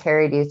 They've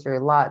carried you through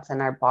lots,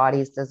 and our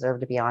bodies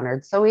deserve to be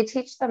honored. So we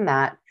teach them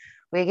that.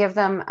 We give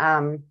them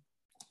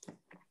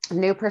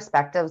new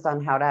perspectives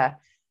on how to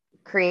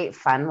create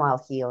fun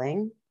while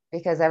healing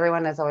because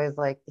everyone is always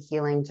like the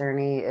healing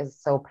journey is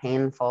so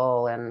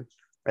painful and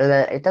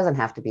it doesn't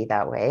have to be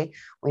that way.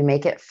 We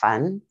make it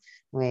fun.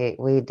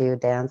 We do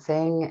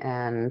dancing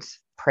and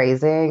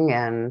praising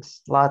and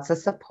lots of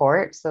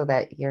support so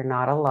that you're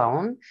not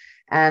alone.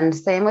 And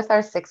same with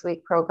our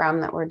 6-week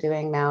program that we're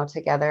doing now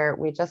together.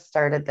 We just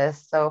started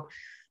this. So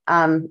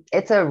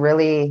it's a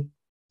really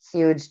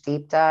huge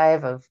deep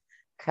dive of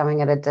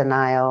coming out of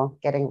denial,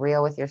 getting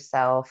real with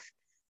yourself,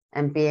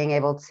 and being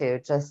able to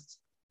just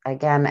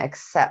again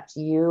accept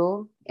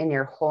you in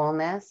your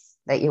wholeness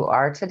that you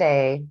are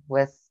today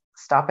with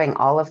stopping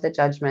all of the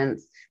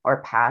judgments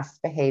or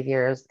past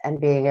behaviors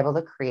and being able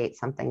to create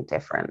something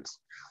different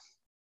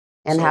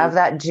and have So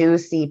that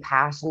juicy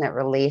passionate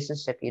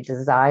relationship you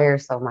desire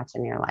so much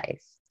in your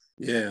life.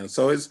 yeah,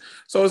 so it's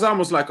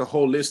almost like a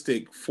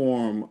holistic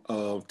form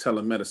of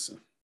telemedicine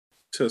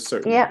to a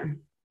certain Yeah. degree. Yeah.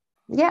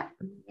 Yeah,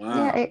 Wow.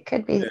 Yeah. it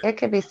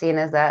could be seen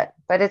as that,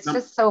 but it's Um,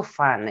 just so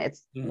fun.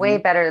 It's way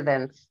mhm. better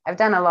than I've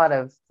done a lot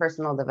of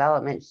personal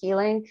development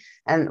healing.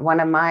 And one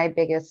of my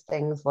biggest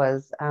things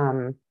was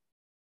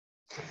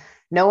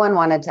no one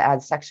wanted to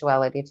add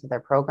sexuality to their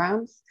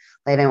programs.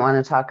 They didn't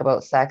want to talk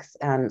about sex.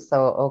 And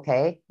so,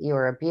 okay, you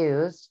were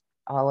abused,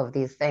 all of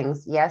these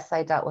things. Yes,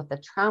 I dealt with the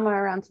trauma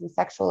around some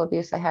sexual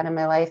abuse I had in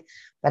my life,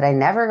 but I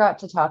never got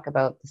to talk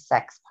about the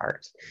sex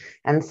part.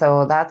 And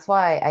so that's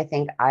why I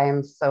think I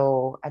am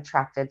so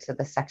attracted to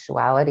the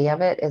sexuality of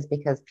it, is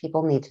because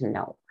people need to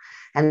know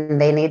and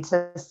they need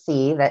to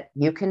see that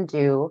you can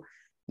do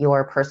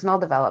your personal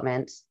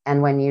development.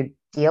 And when you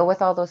deal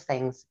with all those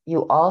things,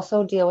 you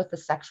also deal with the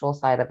sexual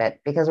side of it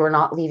because we're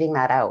not leaving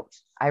that out.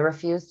 I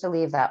refuse to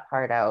leave that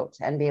part out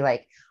and be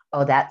like,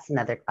 oh, that's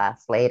another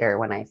class later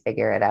when I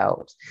figure it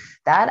out.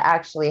 That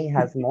actually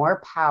has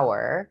more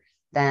power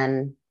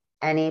than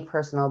any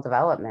personal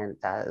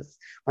development does.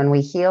 When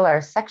we heal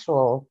our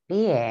sexual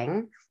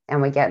being,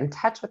 and we get in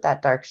touch with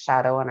that dark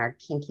shadow and our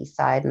kinky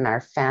side and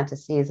our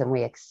fantasies, and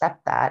we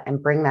accept that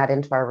and bring that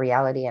into our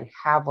reality and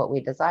have what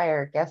we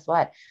desire, guess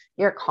what?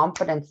 Your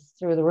confidence is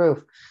through the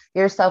roof.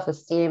 Your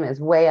self-esteem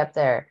is way up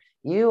there.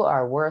 You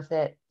are worth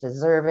it,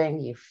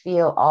 deserving. You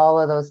feel all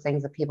of those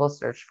things that people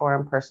search for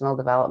in personal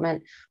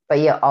development, but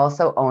you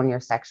also own your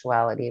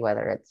sexuality,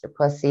 whether it's your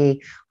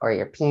pussy or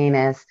your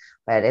penis,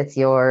 but it's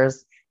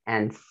yours,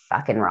 and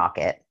fucking rock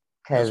it.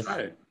 That's Because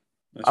right.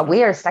 That's right.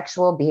 We are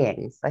sexual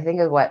beings. I think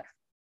is what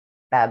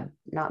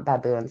not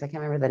baboons. I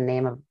can't remember the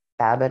name of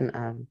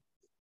baboon.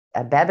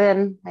 A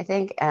baboon, I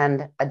think,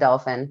 and a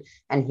dolphin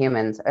and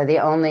humans are the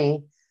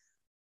only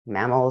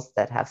mammals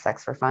that have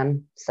sex for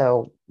fun.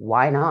 So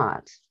why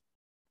not?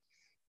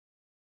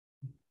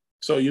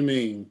 So you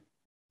mean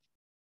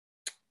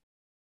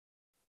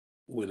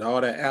with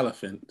all that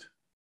elephant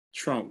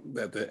trunk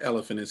that the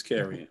elephant is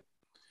carrying,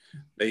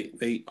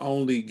 they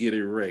only get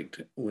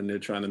erect when they're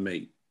trying to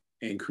mate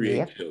and create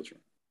Yep.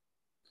 children.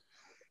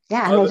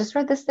 Yeah, and I Other, just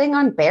read this thing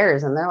on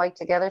bears, and they're like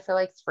together for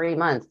like 3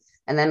 months,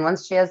 and then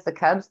once she has the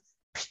cubs,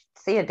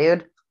 see ya,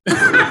 dude.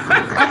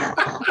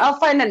 I'll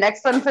find the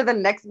next one for the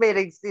next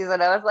mating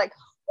season. I was like,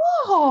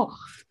 whoa,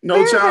 no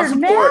bears child are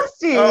support.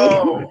 nasty.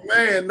 Oh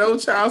man, no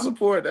child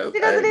support. That's She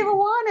doesn't hey. even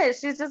want it.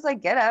 She's just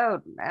like, get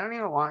out. I don't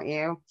even want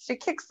you. She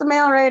kicks the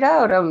male right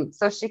out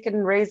so she can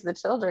raise the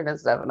children and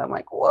stuff. And I'm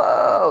like,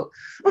 whoa.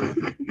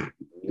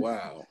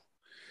 Wow.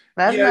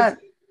 That's Yeah, not,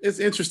 it's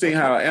interesting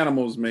how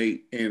animals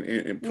mate and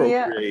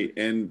yeah. procreate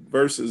and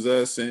versus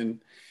us.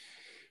 And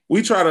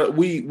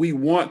we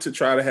want to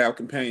try to have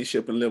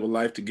companionship and live a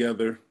life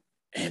together.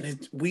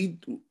 And we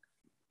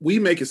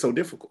make it so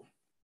difficult.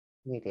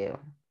 We do.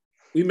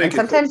 We And make it so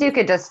sometimes you difficult.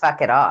 could just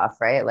fuck it off,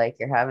 right? Like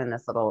you're having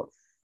this little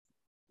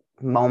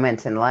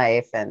moment in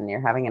life and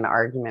you're having an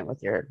argument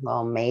with your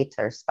little mate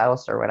or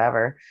spouse or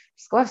whatever.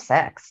 Just go have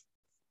sex.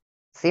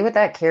 See what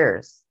that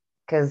cures.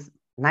 Because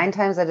 9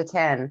 times out of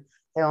 10,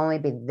 there'll only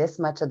be this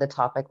much of the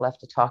topic left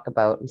to talk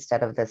about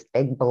instead of this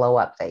big blow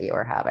up that you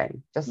are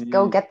having. Just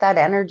go Mm, get that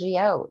energy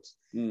out.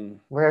 mm.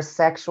 We're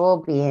sexual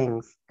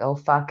beings. Go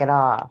fuck it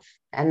off.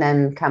 And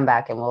then come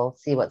back and we'll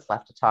see what's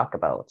left to talk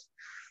about.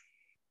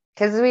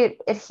 Because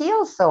it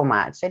heals so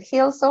much. It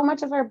heals so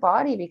much of our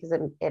body because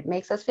it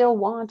makes us feel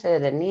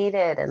wanted and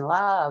needed and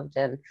loved.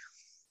 And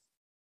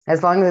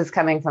as long as it's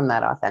coming from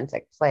that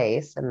authentic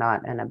place and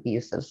not an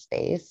abusive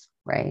space,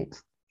 right?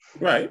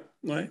 Right,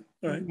 right,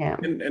 right. Yeah.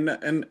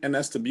 And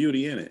that's the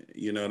beauty in it.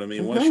 You know what I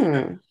mean?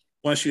 Mm-hmm.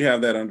 Once you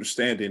have that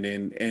understanding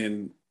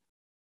and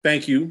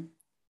thank you,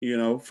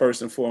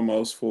 first and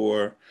foremost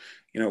for,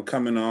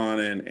 coming on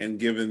and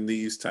giving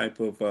these type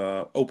of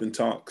open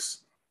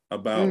talks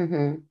about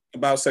Mm-hmm.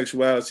 about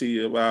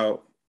sexuality,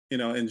 about,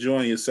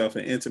 enjoying yourself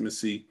and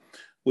intimacy,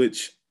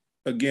 which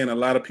again, a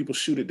lot of people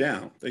shoot it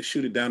down. They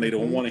shoot it down. They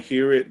don't Mm-hmm. want to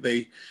hear it.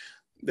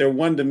 They're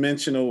one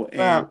dimensional and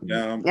Well,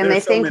 and there's they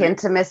so think many,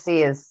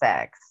 intimacy is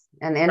sex,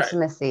 and right.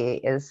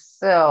 intimacy is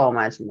so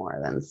much more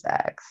than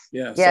sex.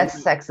 Yeah.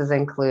 Yes, sex is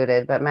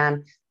included, but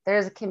man,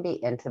 there's can be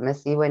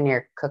intimacy when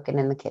you're cooking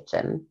in the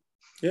kitchen.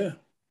 Yeah.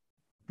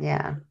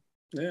 Yeah,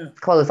 Yeah.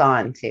 clothes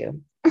on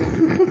too.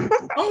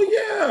 Oh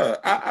yeah.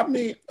 I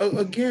mean,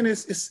 again,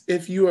 it's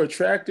if you are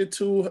attracted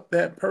to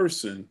that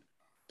person,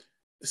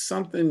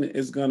 something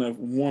is gonna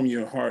warm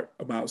your heart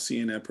about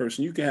seeing that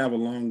person. You can have a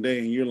long day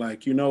and you're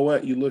like, you know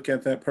what? You look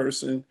at that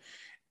person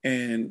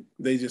and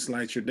they just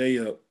light your day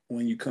up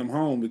when you come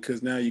home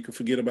because now you can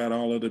forget about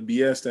all of the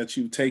BS that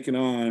you've taken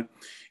on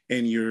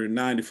in your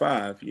 9 to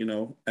 5,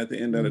 at the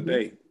end of the Mm-hmm.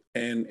 day.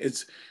 And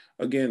it's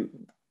again,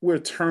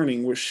 we're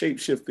shape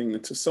shifting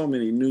into so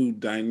many new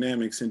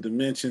dynamics and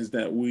dimensions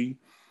that we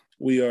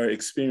are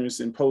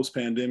experiencing post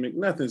pandemic.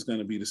 Nothing's going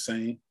to be the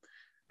same.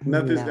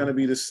 Nothing's going to No,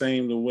 be the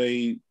same the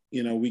way,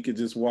 we could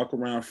just walk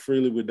around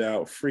freely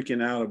without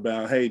freaking out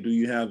about, hey, do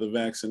you have the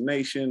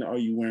vaccination? Are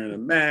you wearing a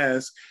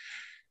mask?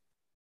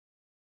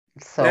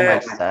 so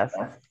much That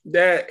stuff.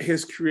 that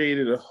has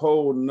created a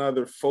whole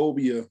nother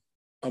phobia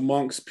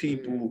amongst Mm.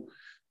 people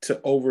to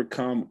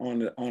overcome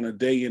on a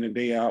day in and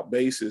day out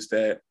basis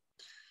that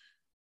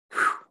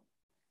whew,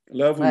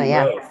 love who Well, you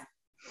yeah, love.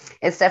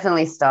 it's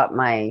definitely stopped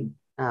my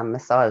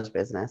massage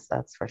business.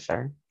 That's for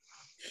sure.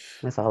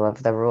 With all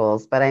of the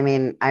rules. But I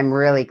mean, I'm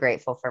really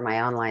grateful for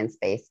my online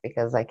space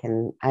because I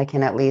can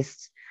at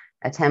least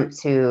attempt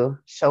to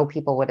show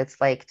people what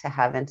it's like to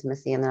have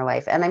intimacy in their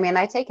life. And I mean,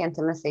 I take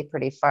intimacy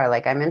pretty far.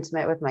 Like I'm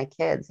intimate with my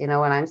kids. When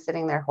I'm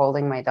sitting there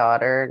holding my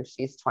daughter and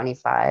she's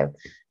 25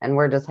 and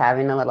we're just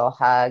having a little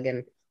hug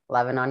and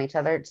loving on each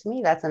other, to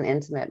me that's an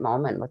intimate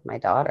moment with my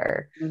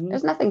daughter. Mm-hmm.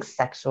 There's nothing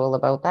sexual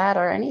about that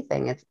or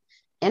anything. It's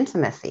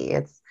intimacy.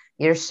 It's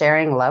you're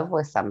sharing love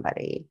with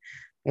somebody.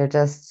 You're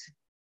just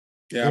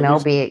Yeah,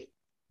 be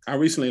I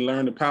recently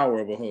learned the power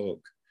of a hug.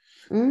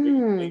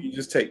 mm, You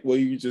just take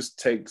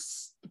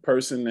the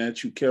person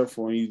that you care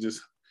for and you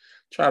just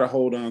try to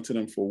hold on to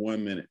them for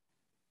 1 minute,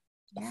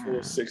 a full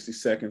yeah. 60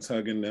 seconds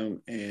hugging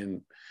them,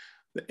 and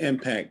the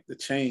impact, the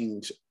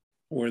change,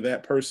 where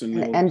that person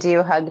knows, And do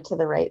you hug to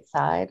the right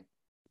side?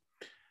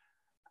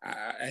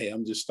 hey,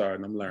 I'm just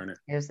starting, I'm learning.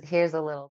 Here's a little